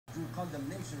drew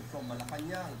condemnation from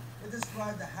Malacanang. It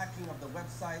described the hacking of the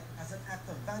website as an act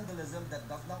of vandalism that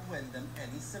does not win them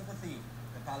any sympathy.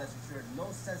 The palace assured no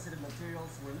sensitive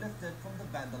materials were lifted from the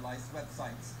vandalized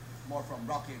websites. More from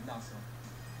Rocky Ignacio.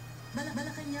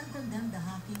 Malacanang condemned the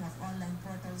hacking of online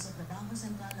portals of the Bangko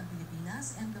Sentral ng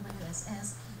Pilipinas,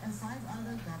 MWSS, and 5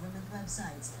 other government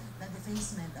websites. The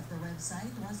defacement of the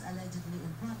website was allegedly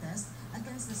in protest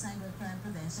against the Cybercrime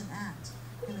Prevention Act.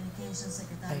 Communications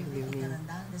Secretary Vicky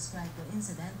Carandang described the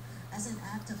incident as an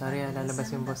act of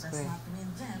vandalism that does not win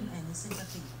them any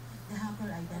sympathy. The hacker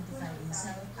identified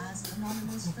himself as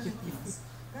Anonymous Philippines.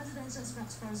 Presidential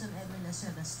spokesperson Edwin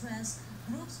Lacheda stressed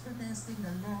groups protesting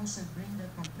the law should bring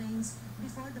their complaints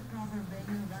before the proper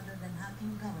venue rather than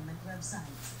hacking government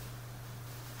websites.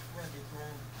 Well, it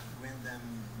won't win them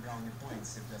brownie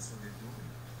points if that's what they're doing.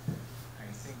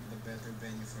 I think the better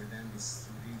venue for them is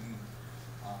to really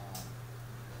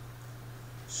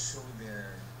show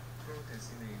their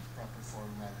protest in a proper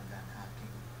form rather than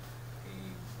hacking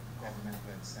a government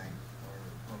website or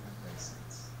government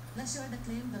websites. Lacheda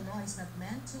claimed the law is not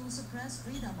meant to suppress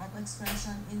freedom of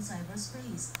expression in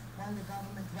cyberspace. While the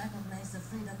government recognized the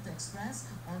freedom to express,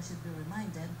 all should be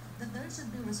reminded that there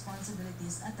should be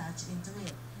responsibilities attached into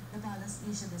it. The palace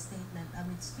issued a statement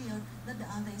amidst fear that the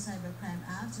Anti-Cybercrime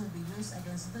Act will be used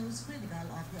against those critical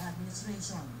of the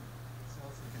administration. So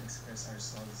if we can express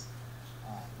ourselves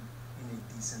in a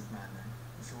decent manner.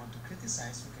 If you want to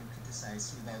criticize, we can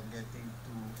criticize without getting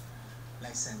too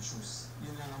licentious.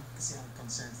 Yun lang kasi ang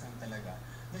concerns lang talaga.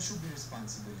 There should be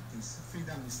responsibilities.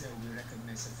 Freedom is there. We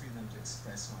recognize the freedom to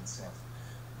express oneself.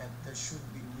 But we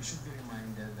should be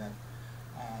reminded that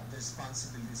the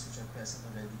responsibilities which are present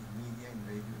already in media, in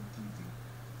radio, and TV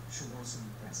should also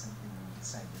be present in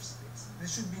cyberspace. There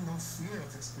should be no fear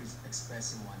of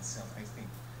expressing oneself, I think.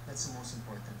 That's the most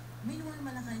important. Meanwhile,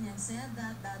 Malacanang said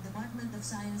that the Department of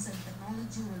Science and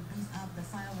Technology will beef up the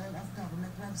firewall of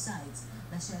government websites.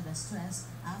 Lacheda stressed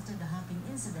after the hacking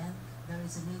incident, there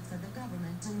is a need for the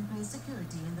government to increase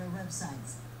security in their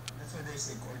websites. That's why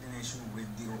there's a coordination with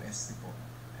DOST po.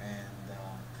 And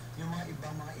yung mga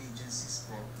ibang mga agencies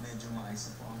po, medyo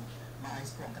maayos po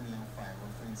ang kanilang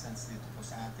firewall. For instance, dito po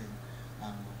sa atin,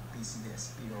 ang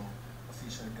PCDSPO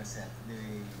official gazette,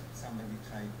 somebody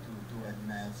tried to do a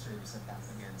denial of service attack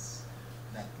against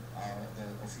that the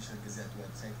official gazette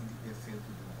website. They failed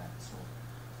to do that. So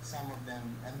some of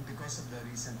them, and because of the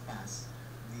recent past,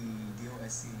 the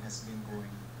DOST has been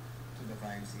going to the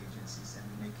various agencies and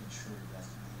making sure that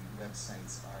the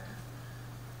websites are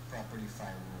properly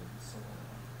firewalled. So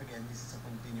again, this is a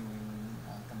continuing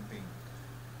campaign.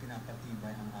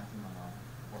 Pinapatibay ang ating mga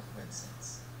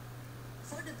websites.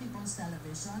 For the People's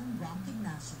Television, Rock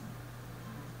Ignacio.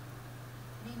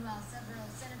 Meanwhile, several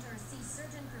senators see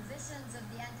certain provisions of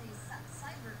the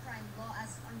anti-cybercrime law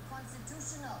as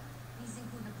unconstitutional. These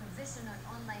include the provision on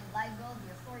online libel,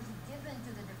 the authority given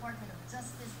to the Department of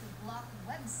Justice to block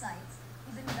websites,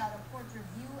 even without a court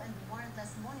review, and the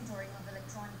warrantless monitoring of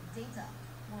electronic data.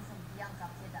 More from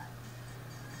Bianca Piedad.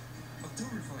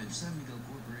 October 5, San Miguel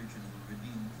Corporation will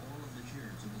redeem all of the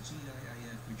shares of the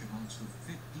CIIF, which amounts to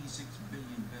 56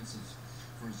 billion pesos,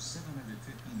 for 750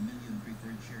 million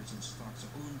preferred shares of stocks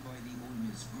owned by the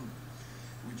ONIS Group,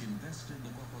 which invested the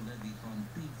cocoa levy on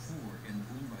paid for and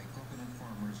owned by coconut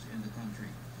farmers in the country.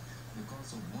 The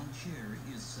cost of one share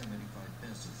is 75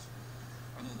 pesos.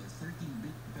 Another 13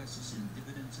 billion pesos in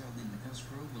dividends held in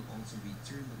escrow will also be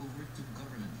turned over to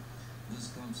government. This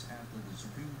comes after the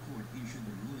Supreme Court issued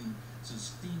a ruling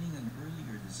sustaining an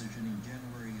earlier decision in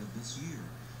January of this year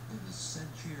that the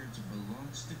said shares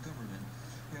belongs to government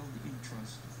held in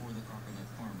trust for the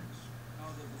coconut farmers. Now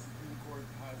that the Supreme Court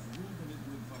has ruled on it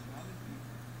with finality,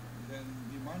 then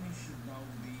the money should now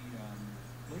be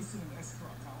placed in an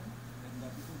escrow account and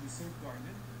that it will be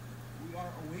safeguarded. We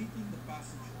are awaiting the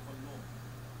passage of a law.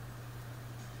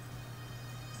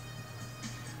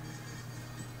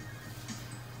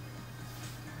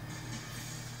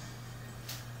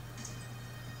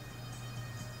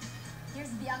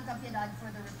 Here's Bianca Piedad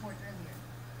for the report earlier.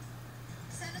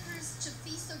 Senators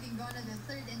Chafisto Gingona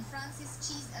III and Francis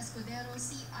Cheese Escudero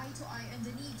see eye-to-eye on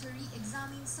the need to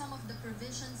re-examine some of the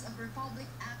provisions of Republic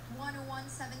Act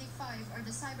 10175 or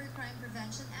the Cybercrime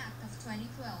Prevention Act of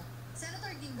 2012.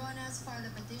 Senator Gingona has filed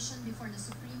a petition before the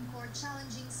Supreme Court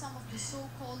challenging some of the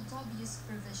so-called dubious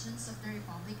provisions of the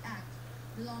Republic Act.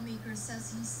 The lawmaker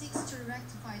says he seeks to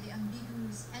rectify the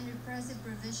ambiguous and repressive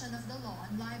provision of the law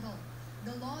on libel.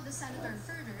 The law, the senator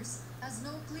furthers, has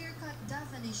no clear-cut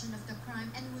definition of the crime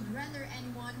and would render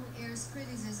anyone who airs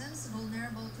criticisms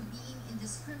vulnerable to being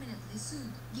indiscriminately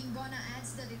sued. Gingona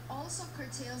adds that it also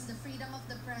curtails the freedom of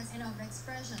the press and of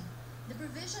expression. The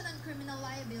provision on criminal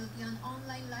liability on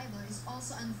online libel is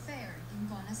also unfair,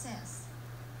 Gingona says.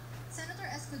 Senator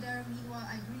Escudero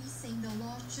meanwhile agrees, saying the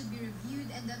law should be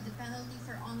reviewed and that the penalty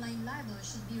for online libel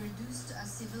should be reduced to a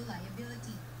civil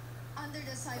liability. Under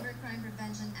the Cybercrime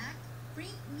Prevention Act,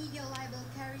 print media libel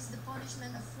carries the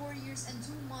punishment of 4 years and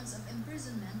 2 months of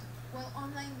imprisonment, while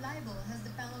online libel has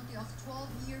the penalty of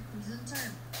 12-year prison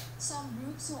term. Some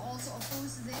groups who also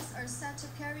oppose this are set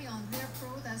to carry on their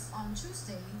protest on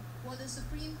Tuesday, while the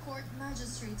Supreme Court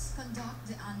magistrates conduct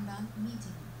the unbanked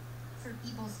meeting. For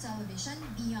People's Television,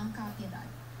 Bianca Piedad.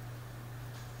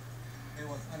 It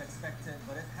was unexpected,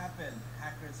 but it happened.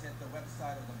 Hackers hit the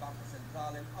website of the Bangko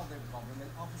Sentral and other government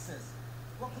offices.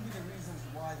 What could be the reasons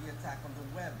why the attack on the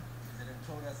web? Is it in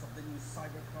protest of the new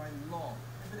cybercrime law?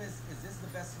 If it is this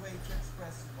the best way to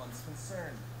express one's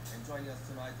concern? And joining us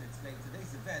tonight to explain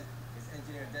today's event is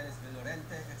Engineer Denis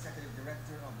Villorente, Executive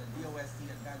Director of the DOST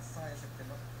Advanced Science and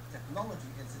Technology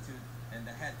Institute and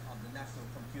the head of the National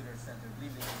Computer Center. Good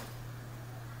evening.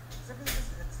 Sir, can you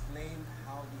just explain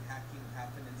how the hacking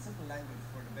happened in simple language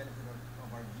for the benefit of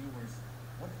our viewers?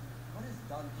 What is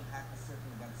done to hack a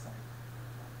certain website?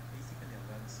 Basically, a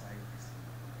website is a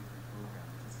computer program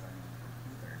which is running on a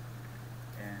computer,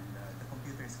 and the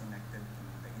computer is connected to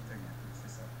the internet, which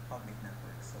is a public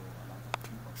network. So a lot of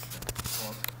people,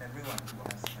 or everyone who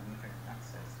has an internet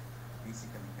access,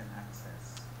 basically can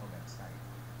access a website.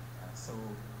 So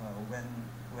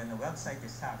when a website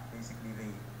is hacked, basically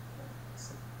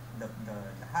the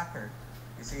hacker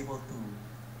is able to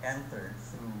enter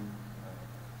through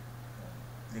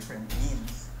different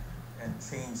means and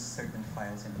change certain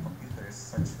files in the computers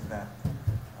such that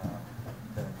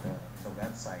the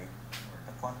website or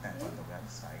the content on the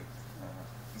website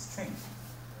is changed.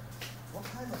 What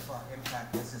kind of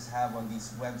impact does this have on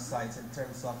these websites in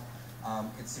terms of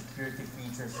its security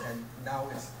features and now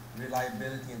its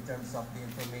reliability in terms of the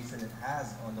information it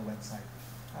has on the website?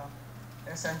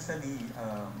 Essentially,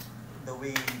 the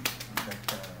way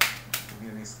that we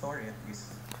restore it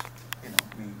is,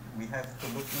 we have to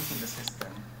look into the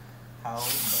system, how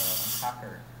the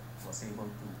hacker was able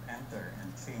to enter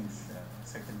and change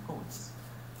certain codes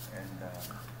and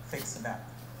fix that,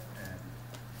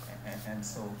 and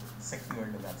so secure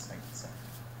the website itself.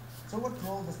 So what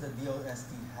role does the DOST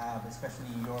have,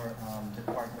 especially your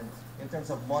department, in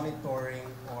terms of monitoring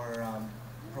or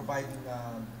providing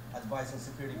advice on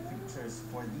security features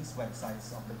for these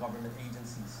websites of the government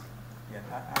agencies? Yeah,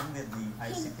 I'm with the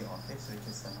ICT office, which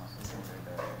is an office under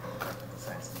the Department of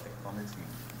Science and Technology,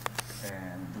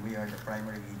 and we are the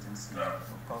primary agency of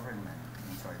government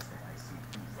in charge of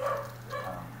ICT.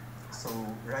 So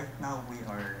right now we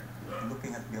are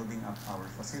looking at building up our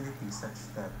facilities such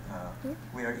that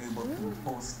we are able to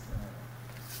host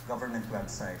government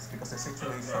websites, because the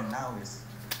situation now is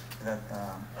that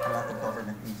a lot of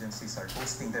government agencies are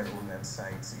hosting their own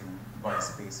websites in bar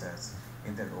spaces,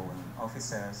 in their own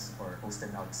offices, or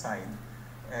hosted outside.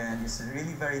 And it's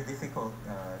really very difficult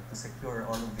to secure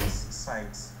all of these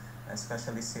sites,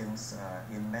 especially since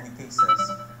in many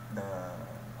cases, the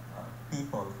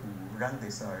people who run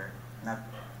this are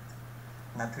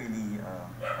not really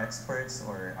experts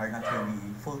or are not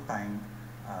really full-time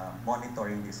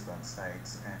monitoring these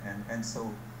websites. And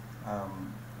so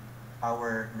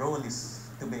our role is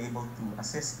to be able to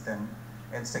assist them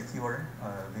and secure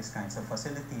these kinds of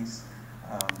facilities.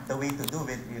 The way to do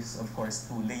it is, of course,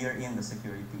 to layer in the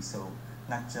security. So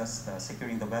not just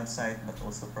securing the website, but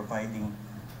also providing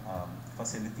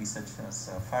facilities such as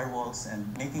firewalls and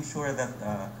making sure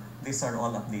that these are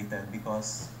all updated,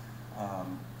 because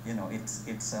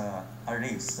it's a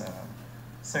race.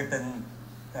 Certain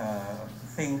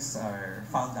things are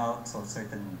found out, so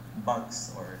certain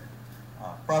bugs or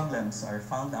problems are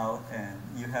found out, and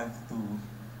you have to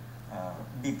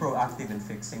be proactive in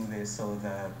fixing this so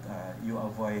that you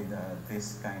avoid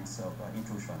these kinds of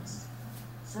intrusions.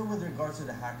 Sir, with regards to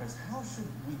the hackers, how should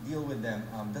we deal with them?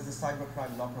 Does the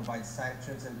cybercrime law provide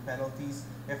sanctions and penalties?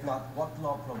 If not, what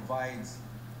law provides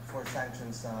for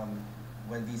sanctions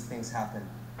when these things happen?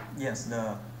 Yes,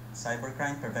 the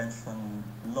cybercrime prevention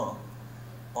law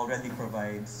already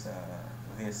provides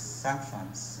these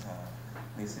sanctions.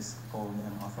 This is called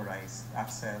unauthorized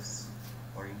access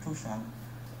or intrusion.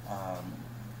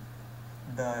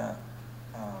 The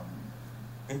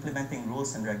implementing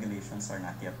rules and regulations are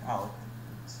not yet out,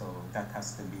 so that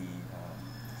has to be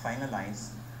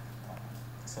finalized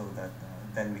so that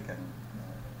then we can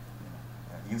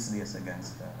use this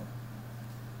against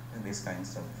these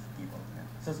kinds of people.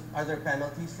 Yeah. So are there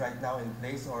penalties right now in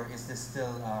place, or is this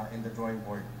still in the drawing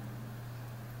board?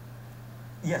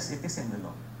 Yes, it is in the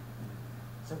law.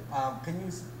 So can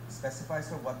you specify,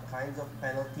 sir, what kinds of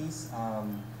penalties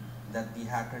that the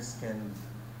hackers can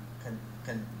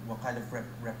what kind of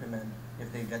reprimand,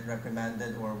 if they get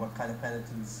reprimanded, or what kind of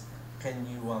penalties can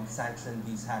you sanction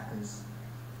these hackers?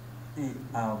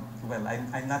 Well,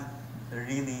 I'm not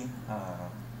really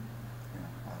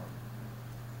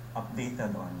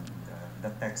updated on the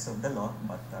text of the law,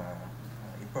 but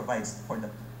it provides for the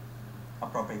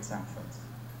appropriate sanctions.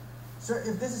 Sir,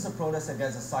 if this is a protest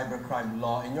against the cybercrime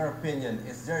law, in your opinion,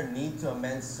 is there a need to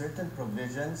amend certain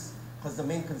provisions? Because the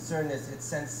main concern is it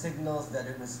sends signals that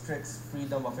it restricts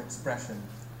freedom of expression.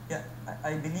 Yeah,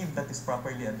 I believe that is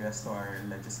properly addressed to our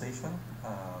legislation.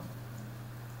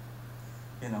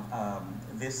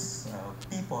 These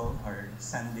people are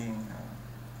sending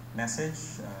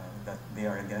message that they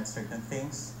are against certain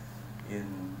things in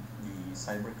the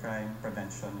Cybercrime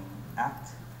Prevention Act.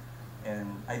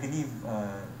 And I believe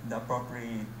the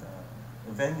appropriate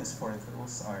venues for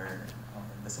those are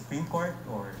the Supreme Court,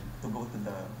 or to go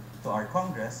to our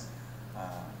Congress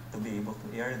to be able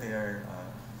to air their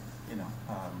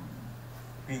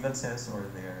grievances or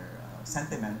their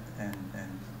sentiment, and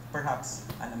perhaps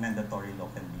an amendatory law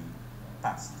can be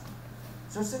passed.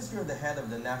 So since you're the head of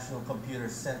the National Computer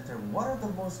Center, what are the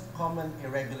most common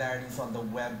irregularities on the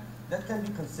web that can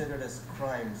be considered as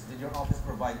crimes? Did your office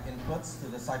provide inputs to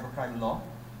the cybercrime law?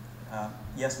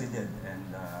 Yes, we did,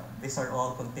 and these are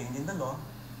all contained in the law.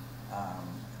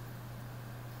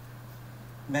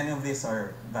 Many of these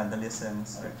are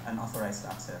vandalisms, or unauthorized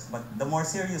access, but the more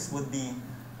serious would be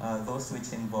those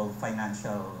which involve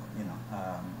financial,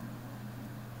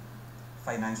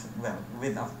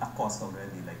 with a cost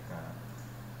already. Like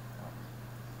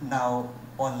now,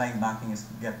 online banking is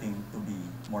getting to be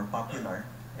more popular,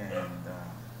 and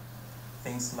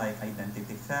things like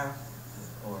identity theft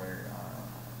or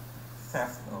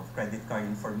theft of credit card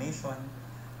information.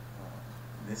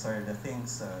 These are the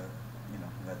things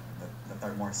that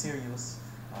are more serious.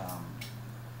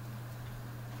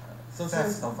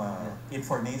 Theft of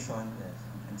information,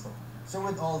 and so on. So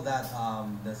with all that,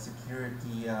 the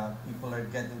security, people are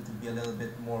getting to be a little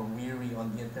bit more weary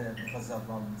on the internet because of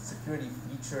security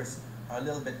features are a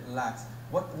little bit lax.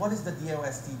 What is the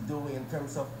DOST doing in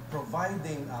terms of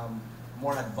providing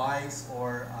more advice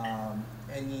or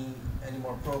any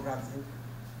more programs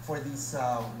for these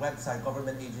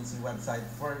government agency website,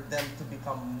 for them to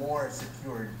become more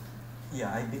secured?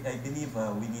 Yeah, I believe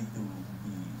we need to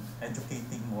be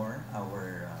educating more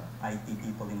our IT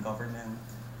people in government,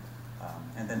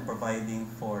 and then providing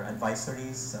for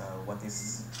advisories, what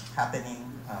is happening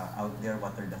out there,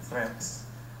 what are the threats,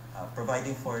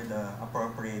 providing for the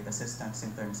appropriate assistance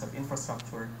in terms of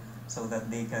infrastructure so that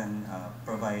they can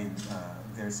provide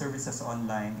their services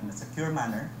online in a secure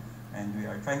manner. And we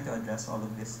are trying to address all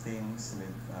of these things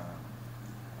with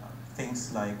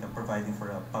things like providing for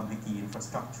a public key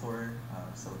infrastructure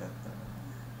so that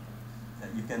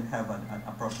you can have an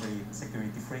appropriate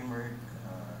security framework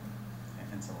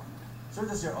and so on. So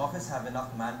does your office have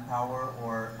enough manpower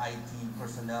or IT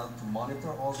personnel to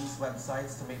monitor all these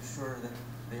websites to make sure that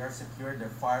they are secure, their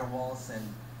firewalls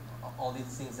and all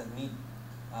these things that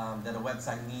that a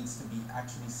website needs to be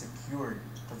actually secured?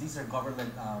 Because these are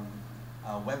government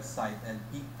website, and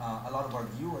a lot of our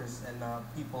viewers and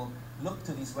people look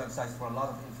to these websites for a lot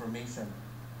of information.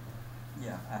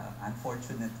 Yeah,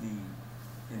 unfortunately,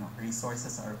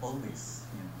 resources are always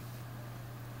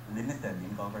limited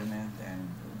in government, and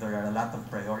there are a lot of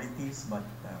priorities, but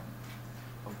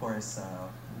of course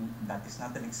that is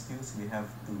not an excuse. We have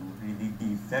to really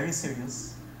be very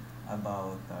serious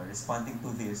about responding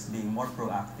to this, being more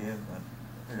proactive.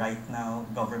 Right now,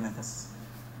 government has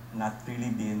not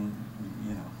really been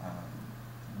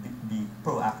be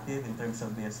proactive in terms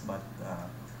of this, but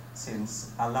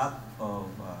since a lot of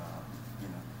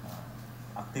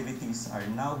activities are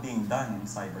now being done in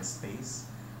cyberspace,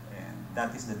 and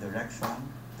that is the direction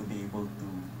to be able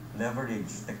to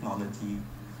leverage technology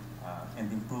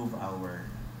and improve our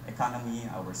economy,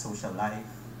 our social life.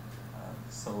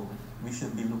 So we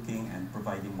should be looking and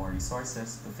providing more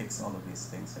resources to fix all of these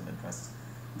things and address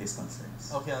these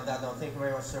concerns. Okay, on that note, thank you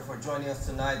very much, sir, for joining us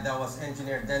tonight. That was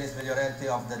Engineer Denis Villorente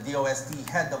of the DOST,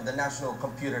 head of the National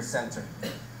Computer Center.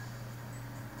 And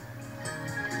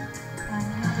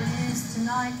in other news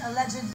tonight, alleged